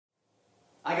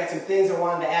I got some things I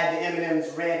wanted to add to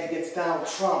Eminem's rant against Donald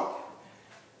Trump.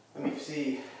 Let me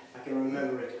see if I can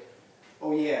remember it.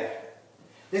 Oh yeah.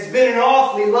 There's been an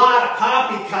awfully lot of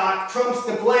poppycock. Trump's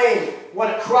to blame.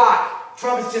 What a crock.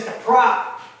 Trump is just a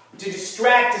prop to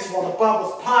distract us while the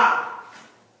bubbles pop.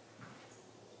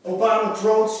 Obama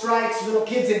drone strikes, little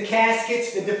kids in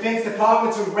caskets, the Defense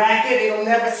Department's a racket, it'll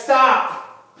never stop.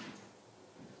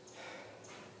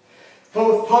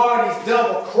 Both parties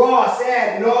double cross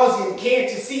ad nauseum.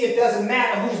 Can't you see it doesn't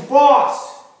matter who's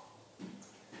boss?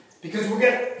 Because I'm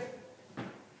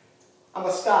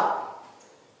gonna stop.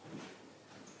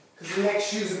 Because the next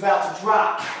shoe's about to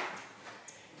drop.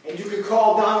 And you can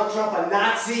call Donald Trump a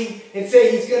Nazi and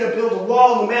say he's gonna build a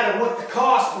wall no matter what the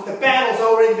cost, but the battle's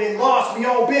already been lost. We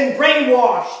all been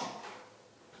brainwashed.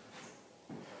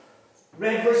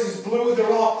 Red versus blue, they're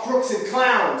all crooks and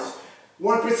clowns.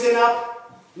 1% up,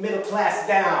 middle class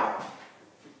down.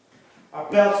 Our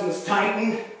belts must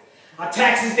tighten, our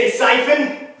taxes they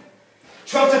siphon.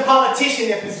 Trump's a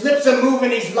politician, if his lips are moving,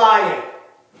 he's lying.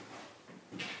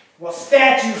 While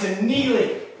statues are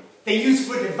kneeling, they use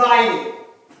for dividing.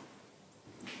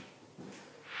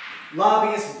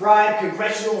 Lobbyists bribe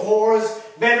congressional whores,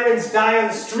 veterans die on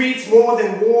the streets more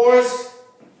than wars.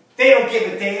 They don't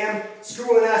give a damn,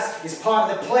 screwing us is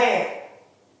part of the plan.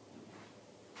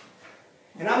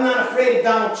 And I'm not afraid of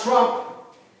Donald Trump.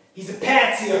 He's a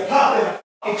patsy, a puppet, a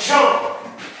fucking chump.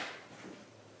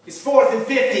 It's 4th and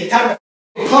 50, time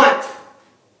to punt.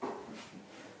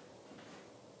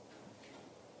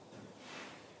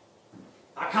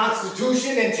 Our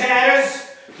Constitution in tatters,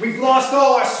 we've lost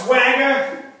all our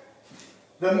swagger.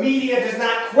 The media does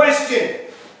not question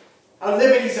our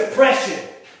liberty's oppression.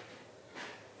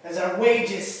 As our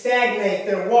wages stagnate,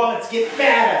 their wallets get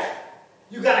fatter.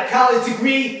 You got a college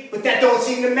degree, but that don't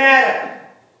seem to matter.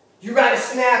 You ride a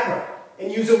snapper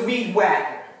and use a weed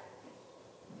whacker.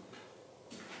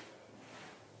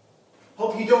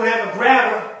 Hope you don't have a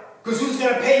grabber, because who's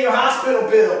going to pay your hospital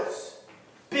bills?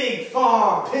 Big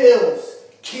farm pills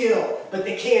kill, but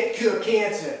they can't cure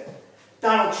cancer.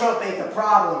 Donald Trump ain't the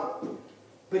problem,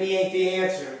 but he ain't the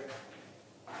answer.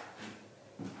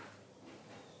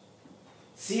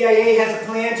 CIA has a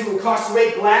plan to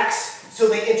incarcerate blacks, so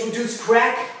they introduce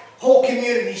crack. Whole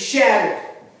community shattered.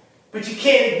 But you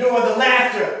can't ignore the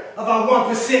laughter of our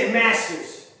 1%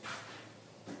 masters.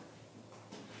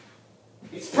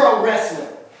 It's pro wrestling,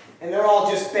 and they're all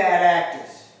just bad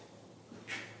actors.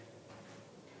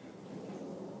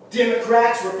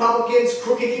 Democrats, Republicans,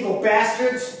 crooked evil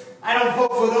bastards. I don't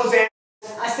vote for those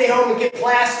assholes. I stay home and get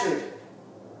plastered.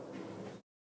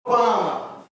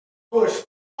 Obama, Bush,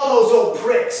 all those old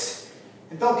pricks.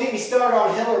 And don't get me started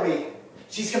on Hillary.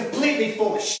 She's completely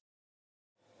full of shit.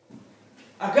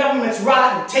 Our government's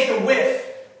rotten. Take a whiff.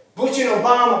 Bush and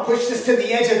Obama pushed us to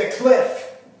the edge of the cliff.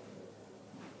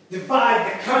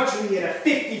 Divide the country in a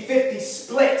 50-50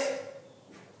 split.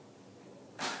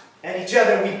 At each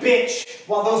other we bitch,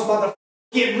 while those motherfuckers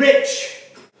get rich.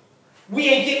 We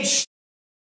ain't getting shit,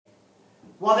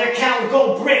 while they're counting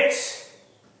gold bricks.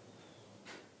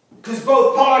 Cause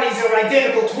both parties are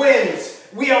identical twins.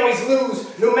 We always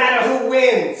lose, no matter who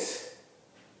wins.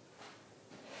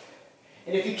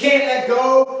 And if you can't let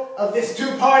go of this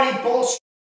two-party bullshit,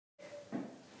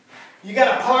 you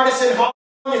got a partisan heart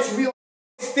that's real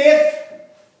stiff,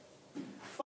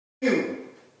 fuck you.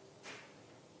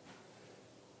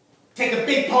 Take a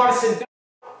big partisan.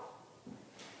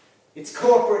 It's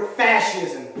corporate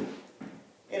fascism.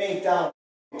 It ain't Donald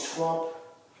Trump.